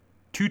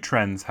two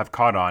trends have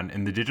caught on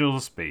in the digital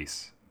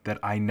space that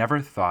I never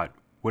thought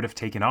would have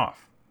taken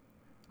off.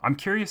 I'm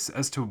curious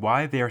as to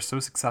why they are so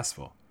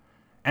successful,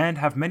 and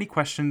have many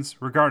questions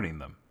regarding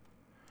them.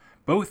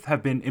 Both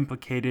have been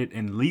implicated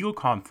in legal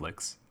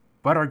conflicts,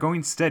 but are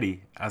going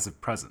steady as of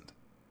present.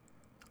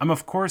 I'm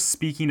of course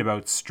speaking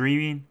about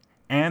streaming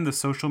and the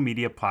social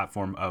media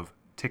platform of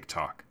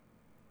TikTok.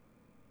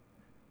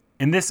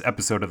 In this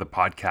episode of the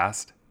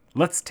podcast,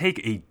 let's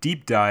take a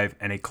deep dive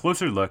and a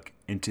closer look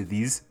into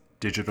these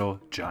digital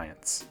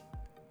giants.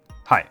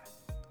 Hi,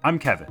 I'm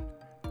Kevin,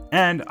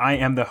 and I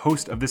am the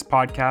host of this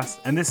podcast,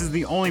 and this is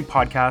the only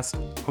podcast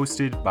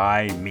hosted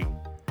by me.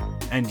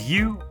 And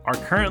you are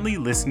currently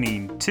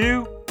listening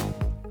to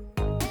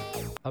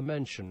A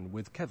Mention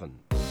with Kevin.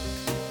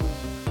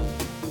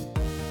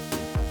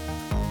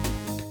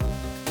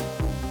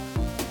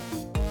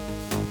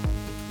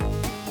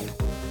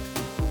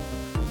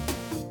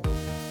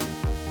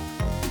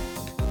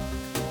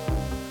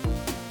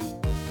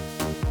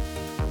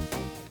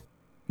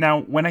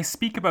 Now, when I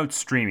speak about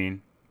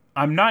streaming,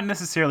 I'm not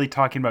necessarily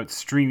talking about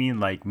streaming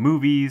like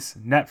movies,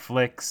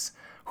 Netflix,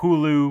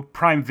 Hulu,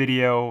 Prime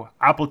Video,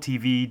 Apple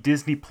TV,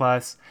 Disney+,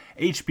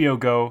 HBO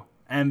Go,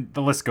 and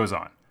the list goes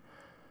on.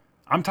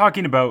 I'm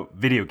talking about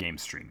video game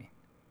streaming.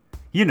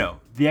 You know,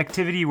 the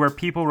activity where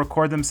people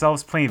record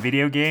themselves playing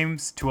video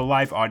games to a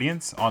live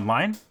audience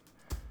online.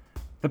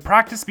 The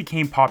practice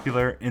became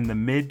popular in the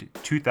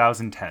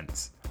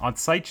mid-2010s on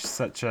sites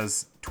such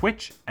as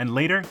Twitch and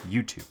later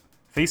YouTube,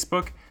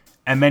 Facebook,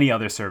 and many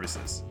other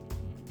services.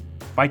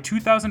 By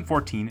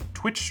 2014,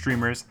 Twitch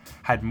streamers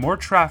had more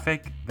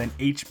traffic than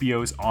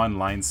HBO's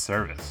online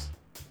service.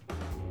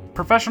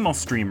 Professional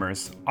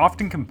streamers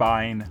often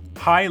combine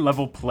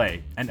high-level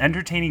play and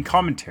entertaining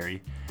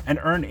commentary and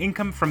earn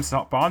income from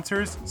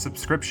sponsors,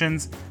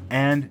 subscriptions,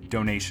 and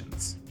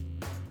donations.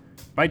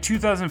 By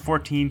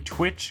 2014,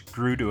 Twitch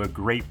grew to a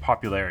great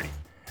popularity,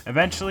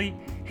 eventually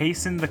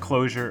hastened the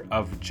closure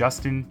of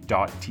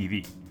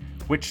Justin.tv,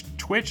 which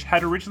Twitch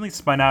had originally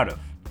spun out of.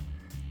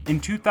 In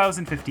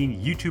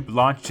 2015, YouTube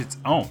launched its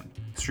own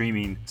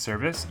streaming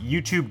service,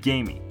 YouTube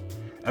Gaming,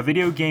 a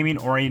video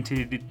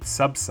gaming-oriented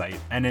subsite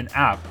and an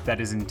app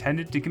that is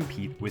intended to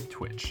compete with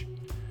Twitch.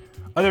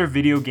 Other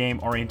video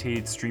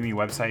game-oriented streaming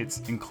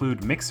websites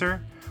include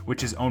Mixer,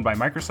 which is owned by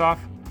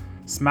Microsoft,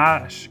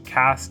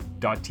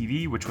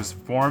 Smashcast.tv, which was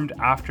formed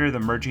after the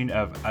merging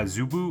of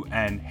Azubu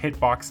and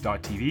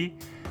Hitbox.tv,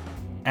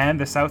 and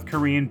the South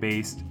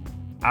Korean-based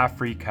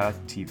Africa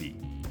TV.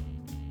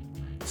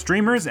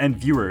 Streamers and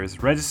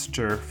viewers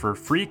register for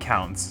free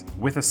accounts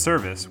with a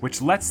service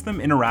which lets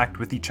them interact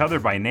with each other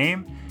by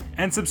name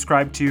and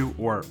subscribe to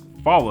or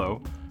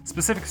follow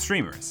specific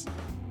streamers.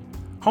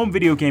 Home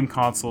video game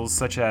consoles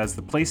such as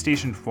the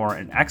PlayStation 4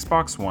 and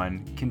Xbox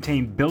One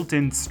contain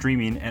built-in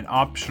streaming and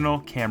optional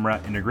camera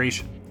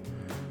integration.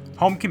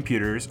 Home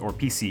computers, or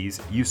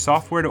PCs, use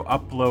software to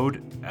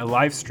upload a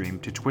live stream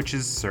to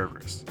Twitch's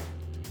servers.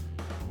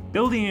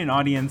 Building an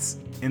audience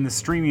in the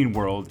streaming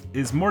world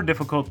is more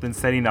difficult than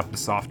setting up the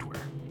software.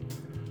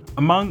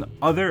 Among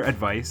other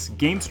advice,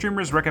 game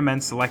streamers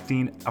recommend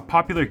selecting a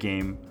popular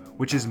game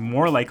which is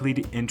more likely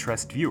to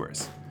interest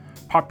viewers.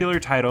 Popular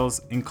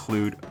titles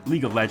include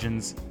League of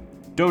Legends,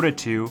 Dota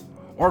 2,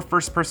 or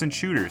first-person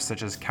shooters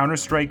such as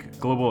Counter-Strike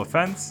Global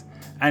Offense,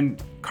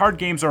 and card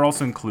games are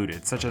also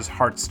included, such as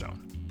Hearthstone.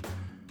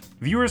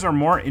 Viewers are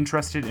more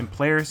interested in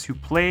players who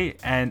play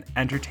and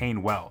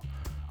entertain well,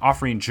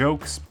 offering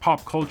jokes,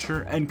 pop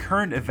culture, and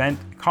current event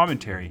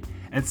commentary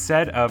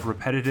instead of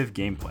repetitive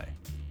gameplay.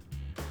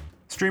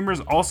 Streamers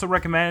also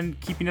recommend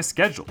keeping a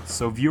schedule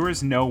so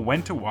viewers know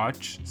when to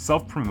watch,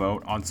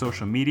 self-promote on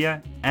social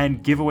media,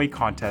 and giveaway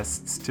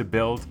contests to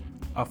build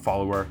a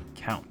follower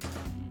count.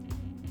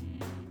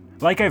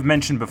 Like I've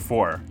mentioned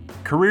before,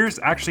 careers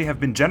actually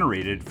have been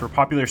generated for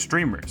popular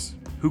streamers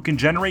who can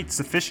generate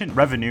sufficient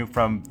revenue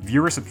from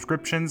viewer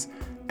subscriptions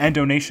and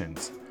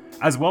donations,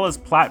 as well as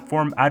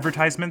platform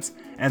advertisements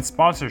and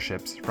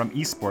sponsorships from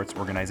esports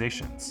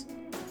organizations.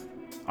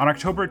 On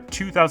October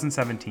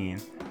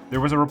 2017, there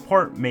was a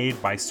report made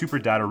by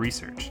Superdata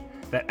Research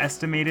that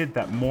estimated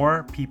that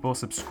more people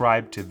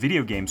subscribe to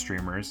video game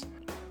streamers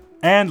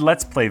and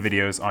Let's Play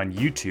videos on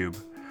YouTube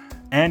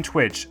and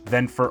Twitch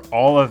than for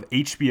all of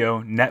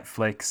HBO,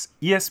 Netflix,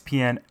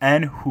 ESPN,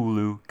 and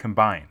Hulu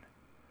combined.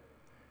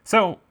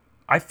 So,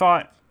 I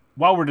thought,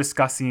 while we're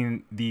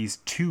discussing these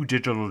two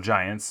digital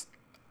giants,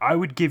 I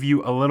would give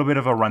you a little bit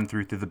of a run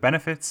through the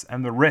benefits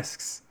and the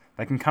risks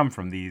that can come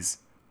from these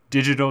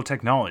digital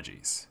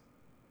technologies.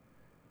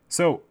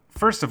 So,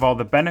 first of all,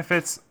 the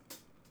benefits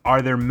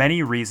are there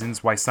many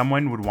reasons why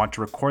someone would want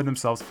to record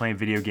themselves playing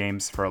video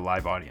games for a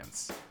live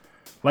audience.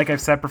 Like I've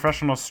said,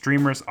 professional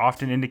streamers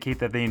often indicate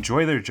that they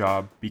enjoy their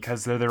job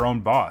because they're their own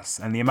boss,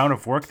 and the amount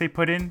of work they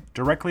put in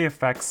directly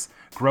affects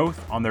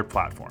growth on their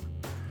platform.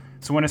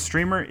 So when a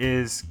streamer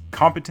is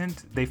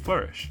competent, they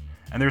flourish,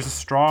 and there's a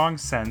strong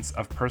sense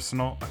of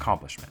personal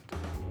accomplishment.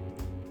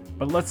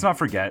 But let's not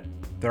forget,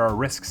 there are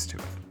risks to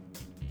it.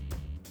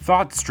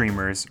 Thought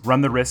streamers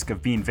run the risk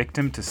of being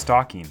victim to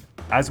stalking,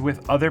 as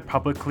with other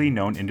publicly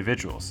known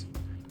individuals.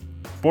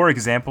 For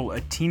example,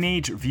 a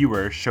teenage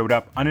viewer showed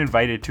up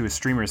uninvited to a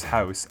streamer's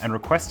house and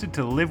requested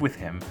to live with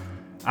him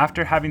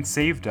after having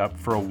saved up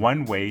for a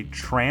one-way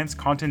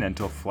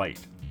transcontinental flight.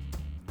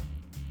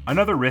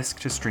 Another risk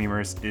to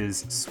streamers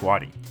is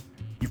swatting.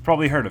 You've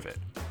probably heard of it.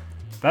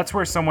 That's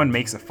where someone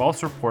makes a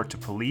false report to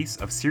police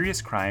of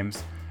serious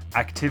crimes,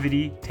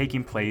 activity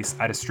taking place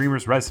at a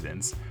streamer's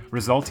residence,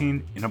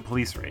 resulting in a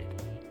police raid,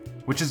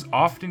 which is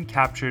often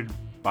captured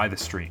by the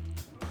stream.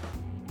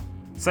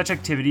 Such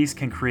activities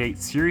can create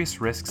serious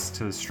risks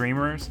to the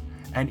streamers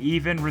and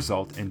even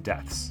result in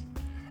deaths.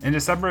 In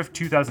December of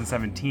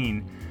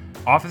 2017,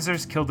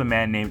 officers killed a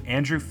man named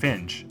Andrew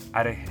Finch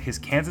at his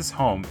Kansas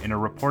home in a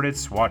reported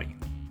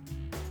swatting.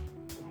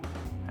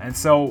 And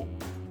so,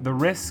 the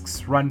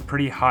risks run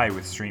pretty high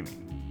with streaming.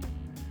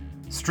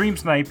 Stream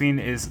sniping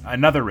is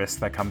another risk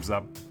that comes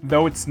up,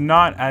 though it's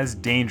not as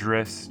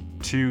dangerous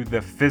to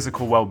the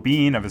physical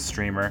well-being of a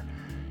streamer,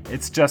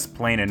 it's just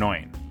plain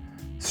annoying.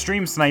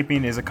 Stream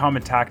sniping is a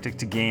common tactic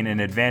to gain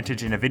an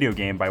advantage in a video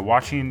game by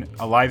watching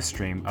a live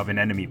stream of an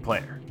enemy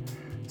player.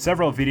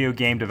 Several video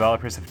game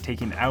developers have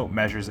taken out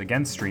measures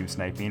against stream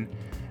sniping,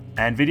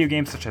 and video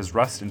games such as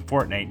Rust and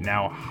Fortnite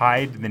now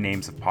hide the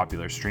names of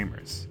popular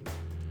streamers.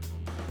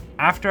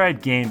 After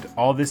I'd gained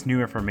all this new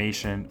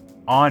information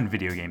on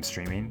video game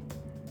streaming,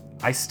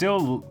 I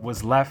still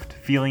was left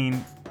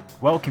feeling,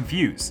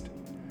 confused,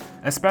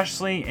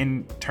 especially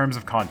in terms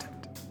of content.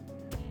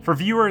 For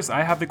viewers,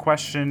 I have the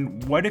question,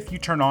 what if you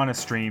turn on a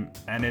stream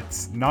and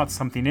it's not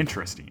something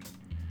interesting?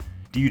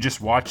 Do you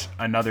just watch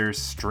another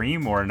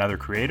stream or another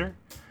creator?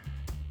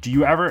 Do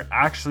you ever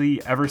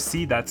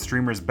see that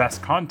streamer's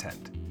best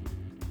content?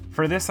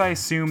 For this, I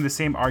assume the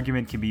same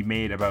argument can be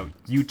made about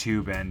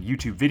YouTube and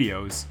YouTube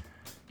videos.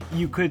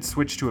 You could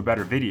switch to a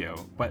better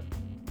video, but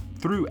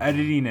through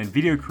editing and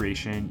video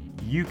creation,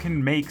 you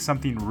can make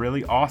something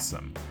really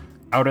awesome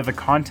out of the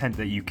content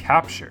that you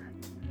capture.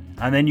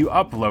 And then you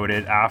upload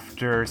it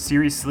after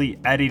seriously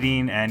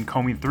editing and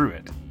combing through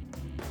it.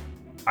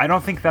 I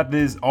don't think that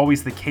is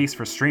always the case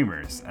for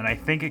streamers, and I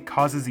think it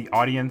causes the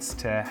audience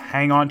to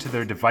hang on to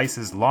their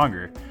devices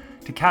longer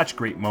to catch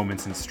great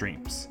moments in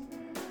streams.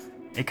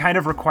 It kind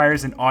of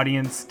requires an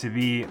audience to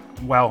be,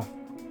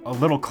 a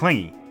little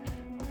clingy,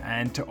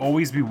 and to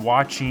always be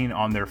watching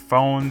on their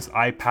phones,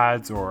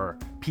 iPads, or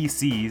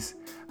PCs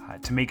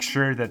to make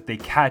sure that they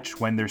catch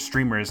when their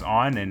streamer is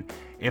on and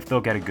if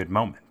they'll get a good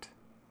moment.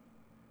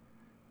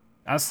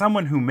 As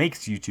someone who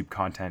makes YouTube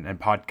content and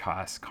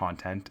podcast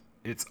content,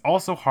 it's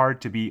also hard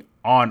to be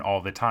on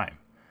all the time.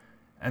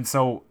 And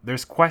so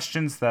there's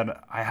questions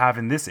that I have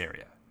in this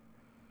area.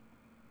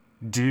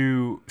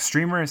 Do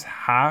streamers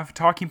have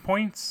talking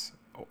points?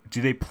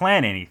 Do they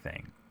plan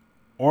anything?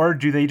 Or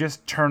do they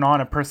just turn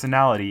on a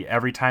personality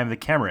every time the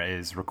camera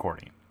is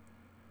recording?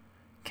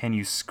 Can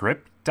you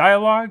script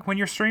dialogue when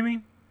you're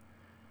streaming?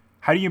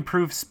 How do you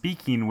improve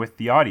speaking with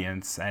the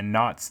audience and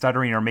not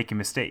stuttering or making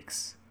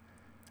mistakes?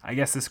 I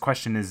guess this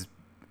question is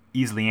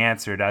easily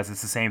answered, as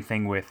it's the same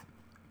thing with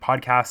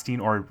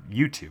podcasting or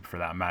YouTube for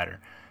that matter.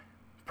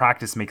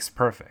 Practice makes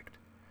perfect.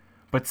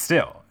 But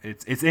still,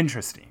 it's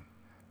interesting.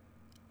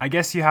 I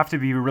guess you have to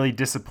be really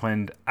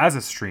disciplined as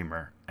a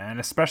streamer,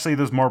 and especially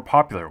those more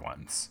popular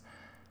ones,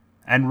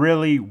 and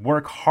really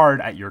work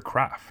hard at your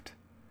craft.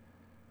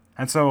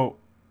 And so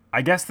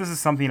I guess this is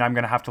something I'm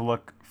going to have to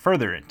look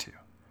further into.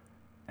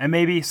 And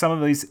maybe some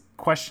of these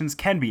questions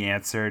can be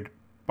answered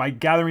by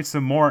gathering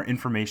some more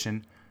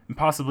information and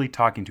possibly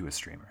talking to a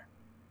streamer.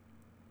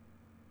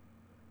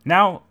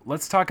 Now,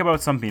 let's talk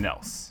about something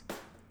else.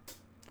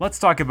 Let's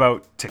talk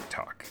about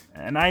TikTok.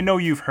 And I know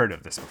you've heard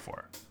of this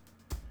before.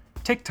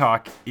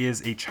 TikTok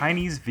is a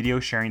Chinese video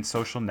sharing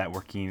social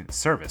networking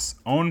service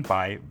owned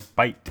by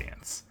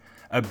ByteDance,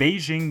 a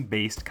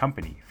Beijing-based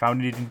company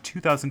founded in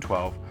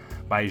 2012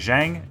 by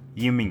Zhang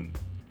Yiming.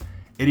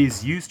 It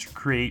is used to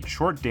create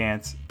short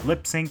dance,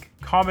 lip sync,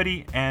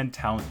 comedy, and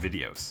talent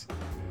videos.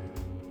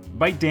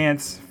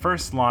 ByteDance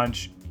first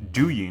launched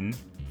Douyin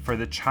for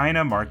the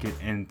China market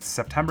in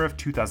September of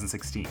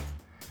 2016.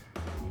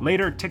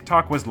 Later,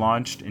 TikTok was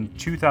launched in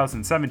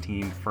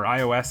 2017 for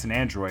iOS and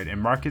Android in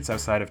markets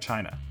outside of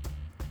China.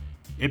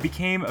 It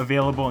became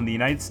available in the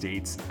United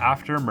States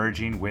after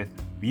merging with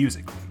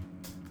Musical.ly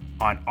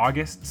on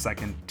August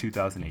 2nd,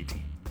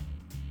 2018.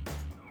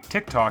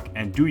 TikTok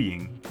and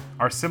Douyin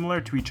are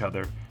similar to each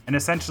other and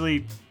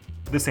essentially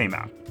the same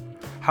app.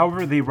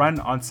 However, they run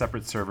on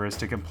separate servers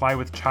to comply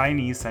with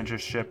Chinese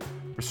censorship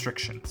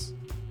restrictions.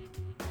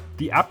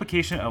 The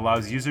application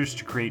allows users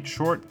to create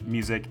short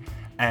music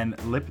and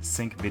lip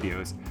sync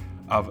videos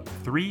of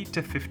 3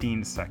 to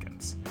 15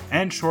 seconds,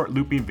 and short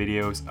looping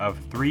videos of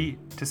 3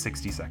 to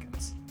 60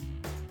 seconds.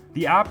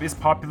 The app is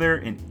popular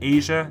in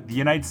Asia, the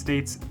United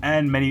States,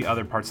 and many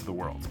other parts of the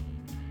world.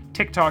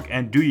 TikTok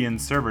and Douyin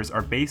servers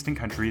are based in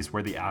countries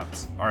where the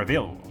apps are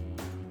available.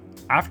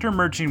 After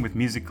merging with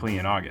Musical.ly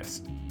in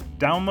August,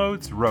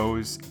 downloads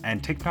rose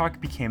and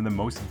TikTok became the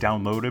most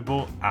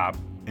downloadable app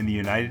in the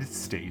United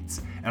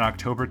States in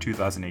October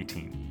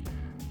 2018,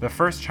 the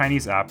first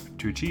Chinese app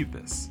to achieve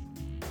this.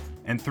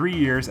 and 3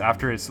 years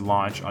after its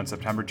launch on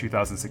September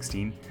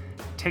 2016,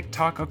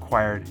 TikTok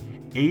acquired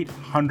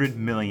 800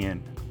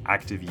 million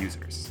active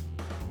users.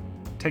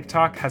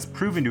 TikTok has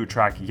proven to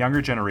attract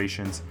younger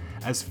generations,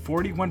 as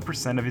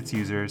 41% of its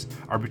users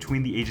are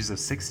between the ages of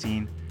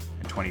 16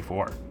 and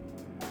 24.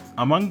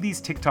 Among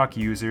these TikTok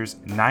users,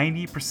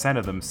 90%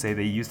 of them say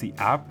they use the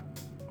app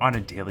on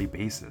a daily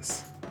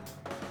basis.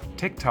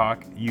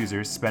 TikTok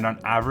users spend on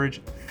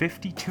average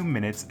 52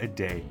 minutes a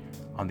day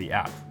on the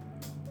app,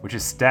 which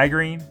is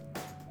staggering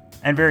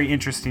and very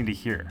interesting to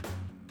hear.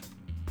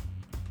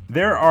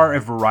 There are a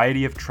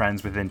variety of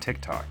trends within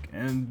TikTok,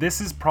 and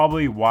this is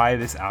probably why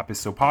this app is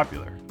so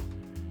popular.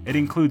 It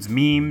includes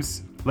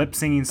memes,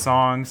 lip-singing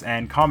songs,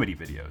 and comedy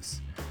videos.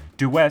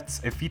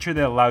 Duets, a feature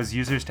that allows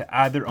users to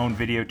add their own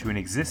video to an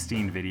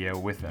existing video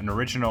with an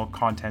original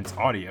content's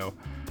audio,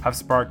 have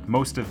sparked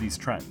most of these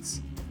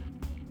trends.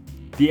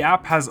 The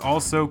app has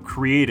also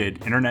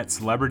created internet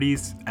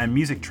celebrities and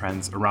music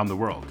trends around the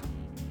world.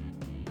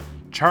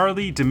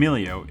 Charli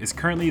D'Amelio is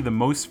currently the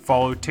most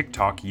followed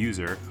TikTok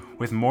user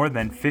with more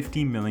than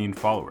 50 million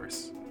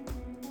followers.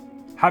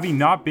 Having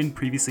not been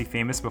previously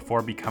famous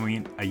before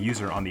becoming a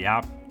user on the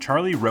app,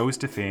 Charli rose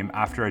to fame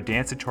after a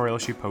dance tutorial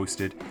she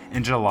posted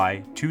in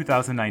July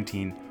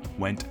 2019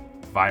 went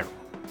viral.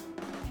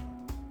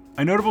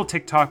 A notable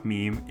TikTok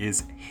meme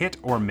is Hit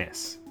or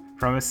Miss,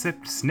 from a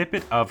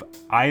snippet of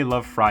I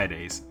Love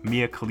Fridays,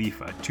 Mia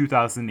Khalifa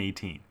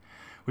 2018,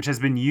 which has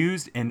been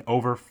used in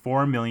over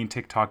 4 million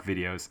TikTok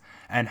videos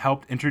and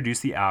helped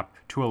introduce the app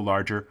to a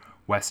larger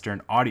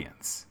Western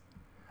audience.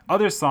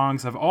 Other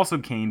songs have also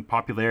gained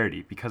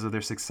popularity because of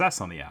their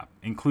success on the app,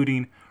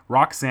 including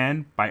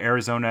Roxanne by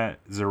Arizona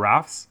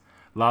Giraffes,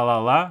 La La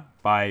La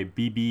by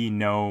BB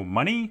No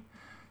Money,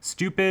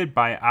 Stupid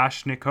by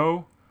Ash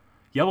Nicole,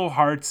 Yellow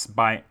Hearts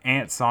by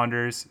Ant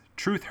Saunders,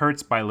 Truth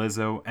Hurts by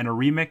Lizzo, and a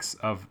remix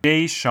of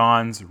Jay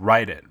Sean's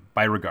Ride It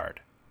by Regard.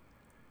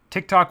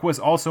 TikTok was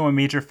also a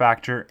major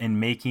factor in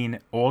making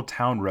Old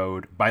Town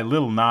Road by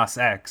Lil Nas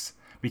X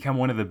become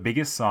one of the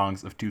biggest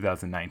songs of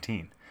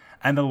 2019.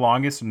 And the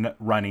longest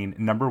running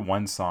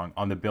 #1 song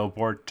on the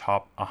Billboard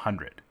Top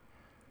 100.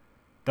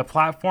 The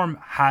platform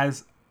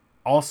has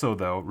also,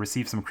 though,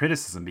 received some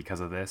criticism because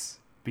of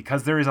this,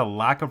 because there is a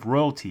lack of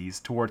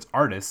royalties towards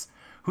artists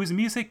whose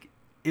music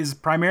is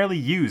primarily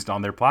used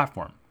on their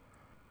platform.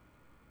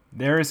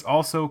 There is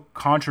also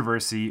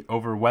controversy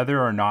over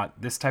whether or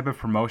not this type of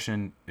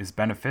promotion is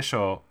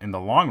beneficial in the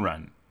long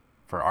run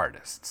for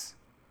artists.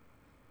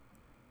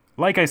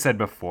 Like I said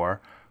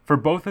before, for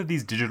both of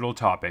these digital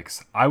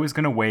topics, I was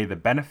going to weigh the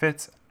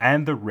benefits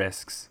and the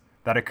risks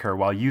that occur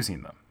while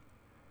using them.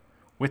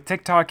 With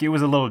TikTok, it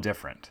was a little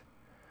different.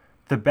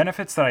 The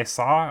benefits that I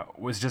saw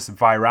was just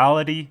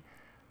virality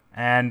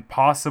and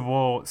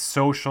possible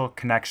social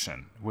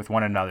connection with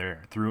one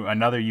another through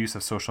another use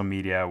of social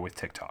media with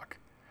TikTok.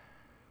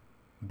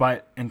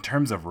 But in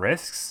terms of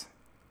risks,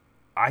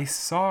 I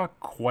saw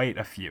quite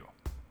a few.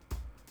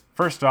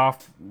 First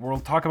off, we'll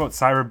talk about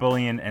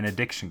cyberbullying and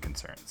addiction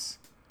concerns.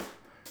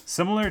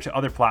 Similar to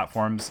other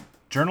platforms,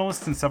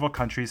 journalists in several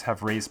countries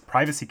have raised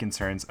privacy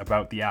concerns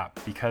about the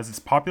app because it's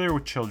popular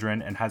with children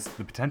and has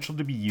the potential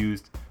to be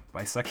used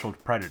by sexual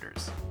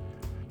predators.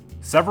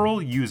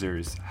 Several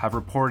users have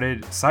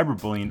reported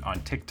cyberbullying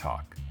on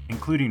TikTok,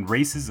 including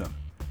racism.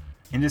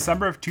 In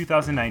December of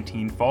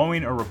 2019,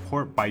 following a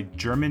report by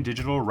German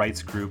digital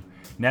rights group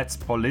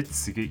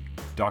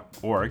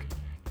Netzpolitik.org,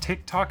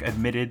 TikTok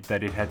admitted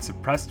that it had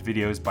suppressed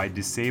videos by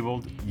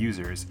disabled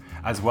users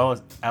as well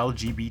as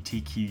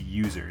LGBTQ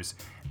users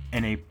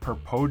in a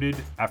purported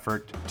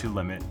effort to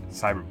limit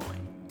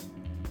cyberbullying.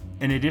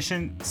 In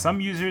addition, some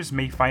users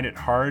may find it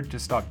hard to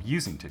stop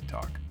using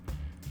TikTok.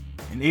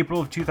 In April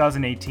of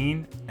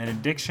 2018, an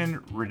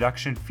addiction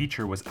reduction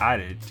feature was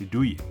added to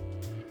Douyin.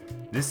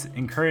 This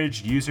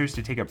encouraged users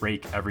to take a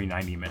break every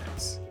 90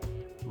 minutes.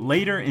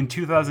 Later in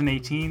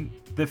 2018,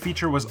 the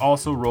feature was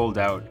also rolled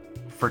out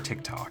for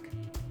TikTok.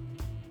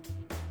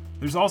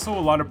 There's also a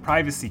lot of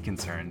privacy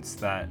concerns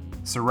that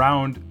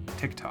surround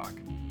TikTok.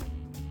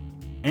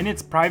 In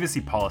its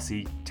privacy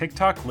policy,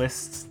 TikTok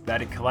lists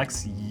that it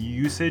collects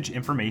usage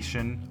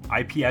information,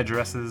 IP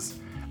addresses,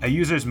 a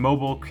user's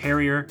mobile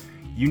carrier,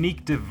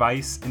 unique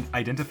device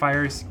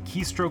identifiers,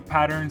 keystroke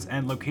patterns,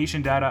 and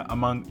location data,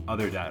 among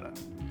other data.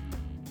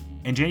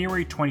 In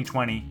January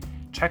 2020,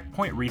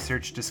 Checkpoint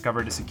Research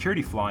discovered a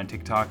security flaw in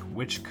TikTok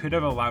which could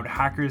have allowed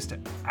hackers to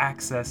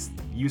access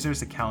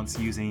users' accounts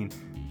using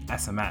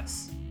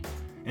SMS.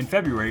 In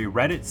February,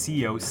 Reddit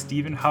CEO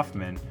Stephen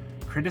Huffman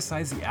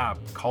criticized the app,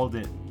 called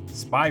it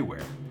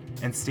spyware,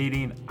 and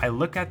stating, "I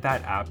look at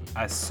that app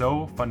as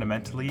so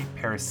fundamentally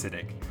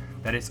parasitic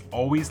that it's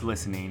always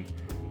listening.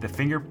 The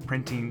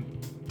fingerprinting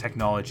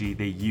technology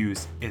they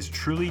use is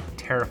truly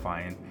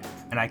terrifying,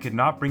 and I could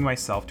not bring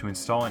myself to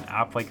install an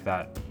app like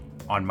that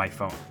on my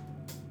phone."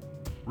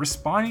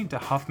 Responding to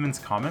Huffman's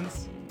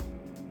comments,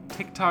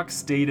 TikTok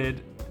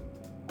stated,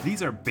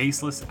 "These are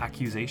baseless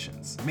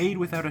accusations made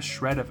without a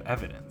shred of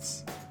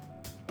evidence."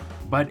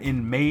 But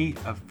in May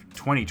of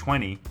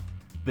 2020,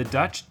 the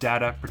Dutch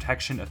Data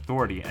Protection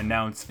Authority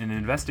announced an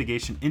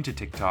investigation into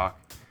TikTok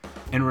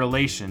in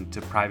relation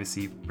to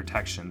privacy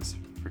protections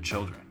for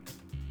children.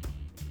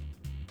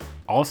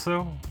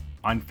 Also,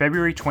 on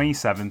February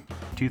 27,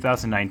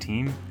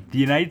 2019, the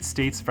United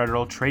States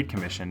Federal Trade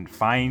Commission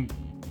fined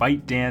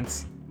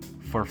ByteDance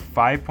for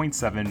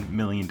 $5.7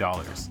 million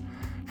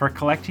for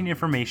collecting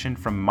information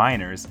from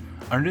minors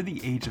under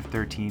the age of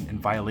 13 in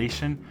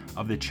violation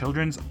of the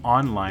Children's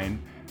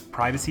Online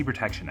Privacy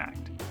Protection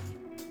Act.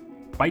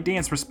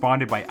 ByteDance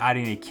responded by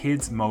adding a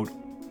kids mode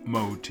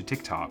to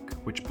TikTok,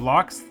 which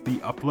blocks the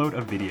upload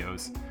of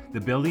videos,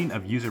 the building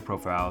of user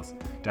profiles,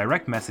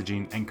 direct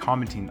messaging, and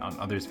commenting on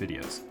others'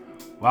 videos,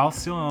 while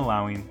still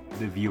allowing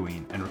the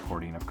viewing and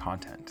recording of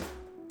content.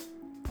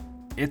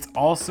 It's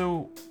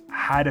also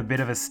had a bit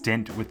of a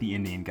stint with the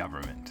Indian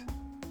government.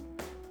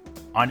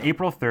 On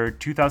April 3rd,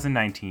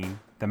 2019,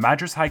 the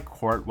Madras High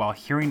Court, while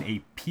hearing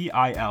a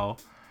PIL,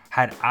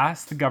 had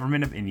asked the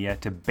government of India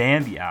to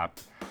ban the app,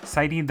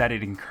 citing that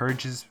it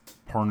encourages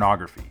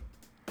pornography.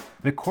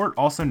 The court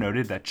also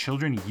noted that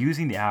children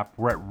using the app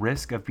were at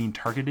risk of being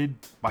targeted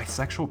by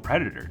sexual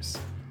predators.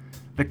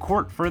 The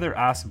court further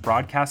asked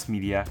broadcast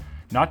media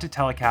not to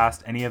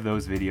telecast any of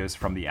those videos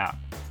from the app.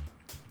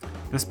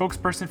 The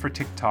spokesperson for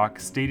TikTok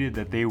stated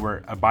that they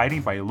were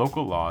abiding by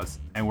local laws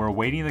and were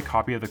awaiting the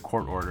copy of the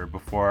court order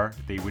before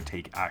they would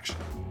take action.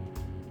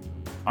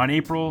 On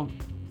April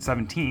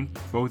 17th,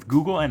 both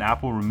Google and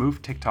Apple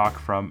removed TikTok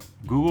from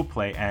Google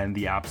Play and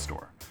the App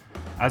Store.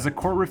 As the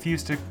court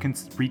refused to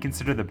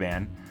reconsider the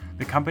ban,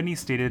 the company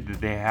stated that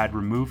they had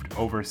removed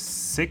over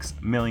 6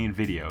 million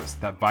videos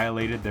that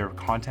violated their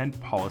content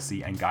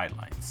policy and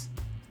guidelines.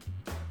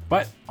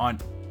 But on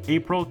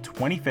April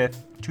 25th,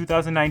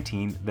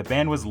 2019, the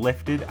ban was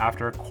lifted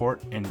after a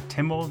court in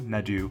Tamil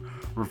Nadu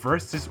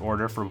reversed its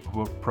order for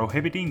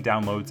prohibiting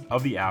downloads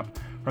of the app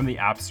from the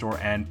App Store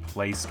and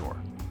Play Store,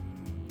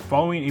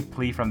 following a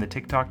plea from the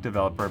TikTok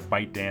developer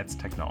ByteDance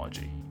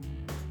Technology.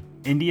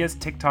 India's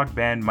TikTok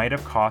ban might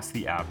have cost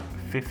the app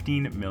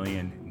 15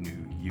 million new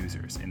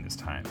users in this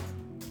time.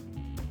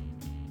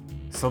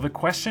 So the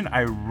question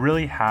I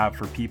really have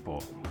for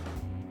people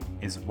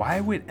is, why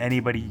would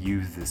anybody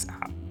use this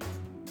app?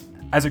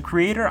 As a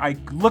creator, I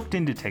looked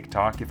into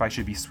TikTok if I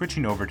should be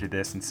switching over to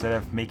this instead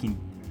of making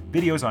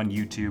videos on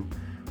YouTube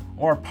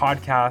or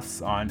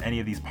podcasts on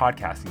any of these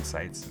podcasting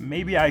sites.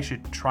 Maybe I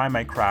should try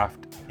my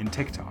craft in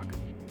TikTok.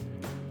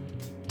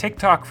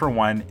 TikTok, for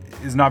one,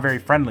 is not very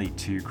friendly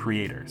to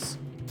creators.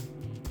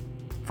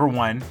 For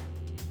one,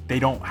 they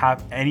don't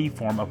have any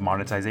form of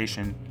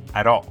monetization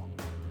at all.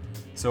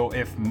 So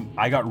if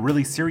I got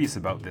really serious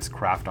about this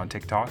craft on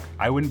TikTok,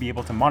 I wouldn't be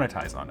able to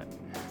monetize on it.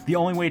 The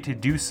only way to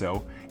do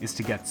so is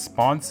to get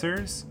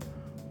sponsors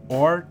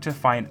or to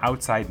find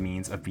outside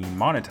means of being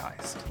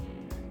monetized.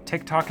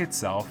 TikTok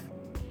itself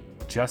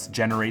just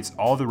generates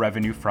all the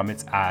revenue from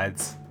its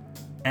ads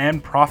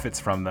and profits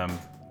from them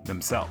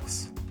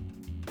themselves.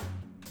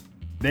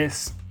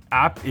 This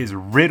app is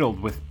riddled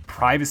with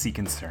privacy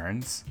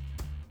concerns,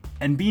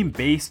 and being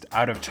based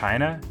out of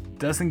China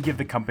doesn't give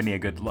the company a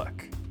good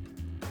look.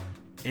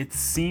 It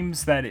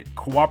seems that it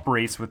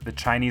cooperates with the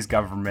Chinese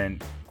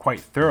government quite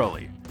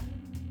thoroughly.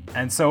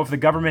 And so if the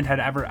government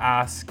had ever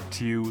asked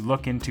to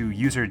look into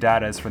user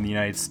data from the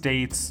United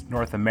States,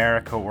 North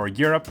America, or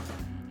Europe,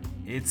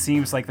 it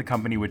seems like the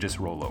company would just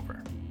roll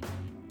over.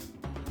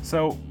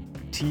 So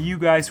to you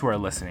guys who are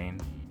listening,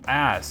 I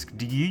ask,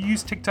 do you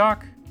use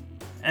TikTok?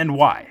 And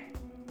why?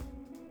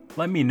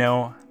 Let me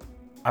know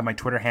at my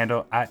Twitter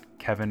handle at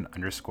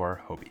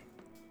Kevin_Hobie.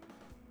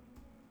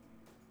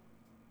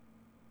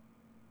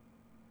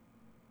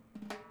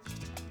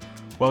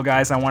 Well,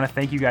 guys, I want to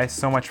thank you guys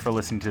so much for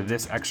listening to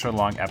this extra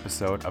long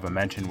episode of A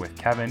Mention with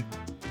Kevin.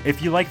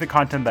 If you like the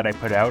content that I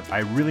put out, I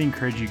really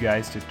encourage you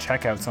guys to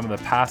check out some of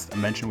the past A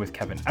Mention with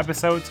Kevin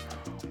episodes,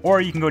 or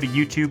you can go to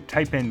YouTube,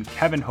 type in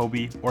Kevin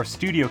Hobie or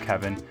Studio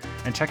Kevin,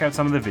 and check out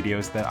some of the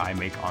videos that I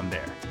make on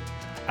there.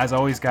 As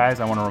always,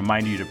 guys, I want to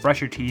remind you to brush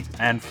your teeth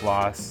and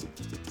floss,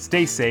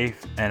 stay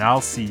safe, and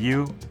I'll see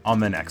you on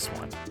the next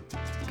one.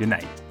 Good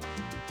night.